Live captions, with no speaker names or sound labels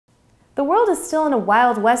The world is still in a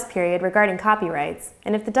Wild West period regarding copyrights,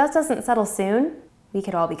 and if the dust doesn't settle soon, we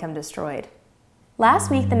could all become destroyed.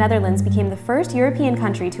 Last week, the Netherlands became the first European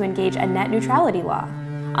country to engage a net neutrality law.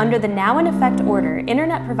 Under the now-in-effect order,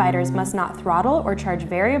 internet providers must not throttle or charge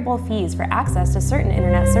variable fees for access to certain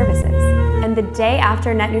internet services. And the day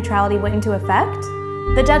after net neutrality went into effect,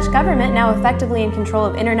 the Dutch government, now effectively in control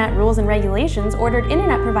of internet rules and regulations, ordered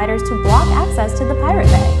internet providers to block access to the Pirate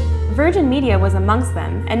Bay. Virgin Media was amongst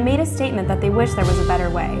them and made a statement that they wish there was a better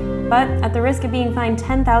way. But at the risk of being fined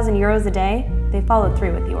 10,000 euros a day, they followed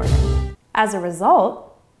through with the order. As a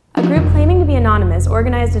result, a group claiming to be anonymous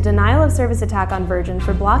organized a denial-of-service attack on Virgin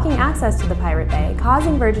for blocking access to the Pirate Bay,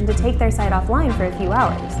 causing Virgin to take their site offline for a few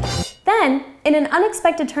hours. Then, in an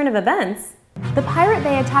unexpected turn of events, the Pirate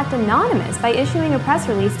Bay attacked Anonymous by issuing a press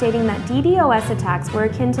release stating that DDoS attacks were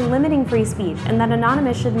akin to limiting free speech and that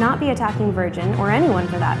Anonymous should not be attacking Virgin, or anyone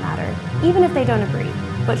for that matter, even if they don't agree,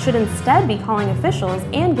 but should instead be calling officials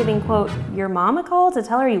and giving, quote, your mom a call to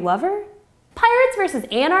tell her you love her? Pirates versus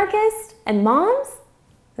anarchists and moms?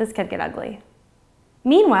 This could get ugly.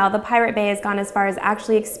 Meanwhile, the Pirate Bay has gone as far as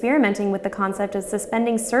actually experimenting with the concept of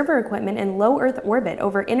suspending server equipment in low Earth orbit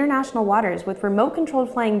over international waters with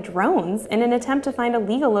remote-controlled flying drones in an attempt to find a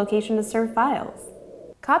legal location to serve files.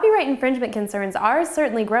 Copyright infringement concerns are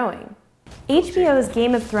certainly growing. HBO's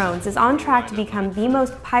Game of Thrones is on track to become the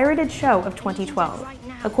most pirated show of 2012.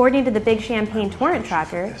 According to the Big Champagne torrent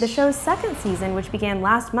tracker, the show's second season, which began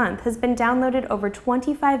last month, has been downloaded over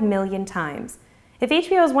 25 million times. If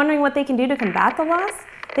HBO is wondering what they can do to combat the loss,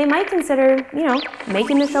 they might consider,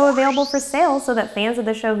 making the show available for sale so that fans of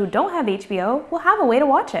the show who don't have HBO will have a way to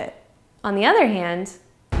watch it. On the other hand,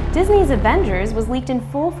 Disney's Avengers was leaked in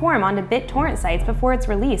full form onto BitTorrent sites before its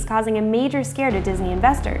release, causing a major scare to Disney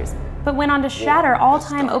investors, but went on to shatter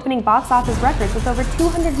all-time opening box office records with over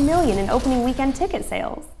 200 million in opening weekend ticket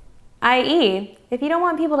sales. I.e., if you don't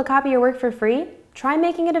want people to copy your work for free, try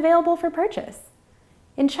making it available for purchase.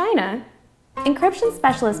 In China, encryption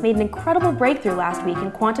specialists made an incredible breakthrough last week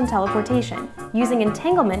in quantum teleportation, using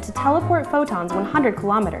entanglement to teleport photons 100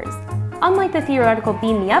 kilometers. Unlike the theoretical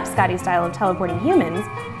beam-me-up Scotty style of teleporting humans,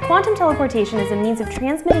 quantum teleportation is a means of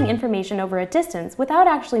transmitting information over a distance without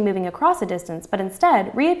actually moving across a distance, but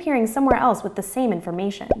instead reappearing somewhere else with the same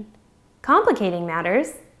information. Complicating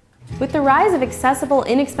matters, with the rise of accessible,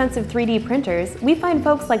 inexpensive 3D printers, we find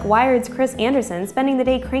folks like Wired's Chris Anderson spending the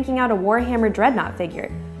day cranking out a Warhamer Dreadnought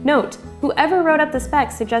figure. Note, whoever wrote up the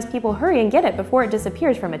specs suggests people hurry and get it before it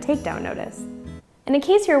disappears from a takedown notice. And in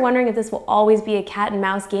case you're wondering if this will always be a cat and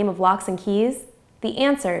mouse game of locks and keys, the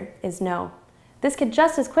answer is no. This could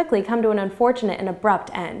just as quickly come to an unfortunate and abrupt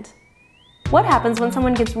end. What happens when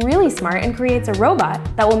someone gets really smart and creates a robot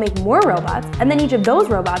that will make more robots, and then each of those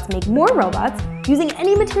robots make more robots using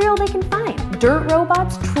any material they can find? Dirt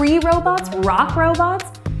robots, tree robots, rock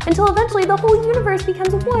robots, until eventually the whole universe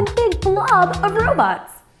becomes one big blob of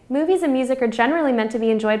robots. Movies and music are generally meant to be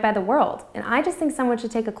enjoyed by the world, and I just think someone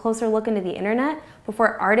should take a closer look into the internet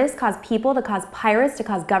before artists cause people to cause pirates to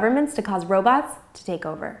cause governments to cause robots to take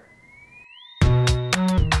over.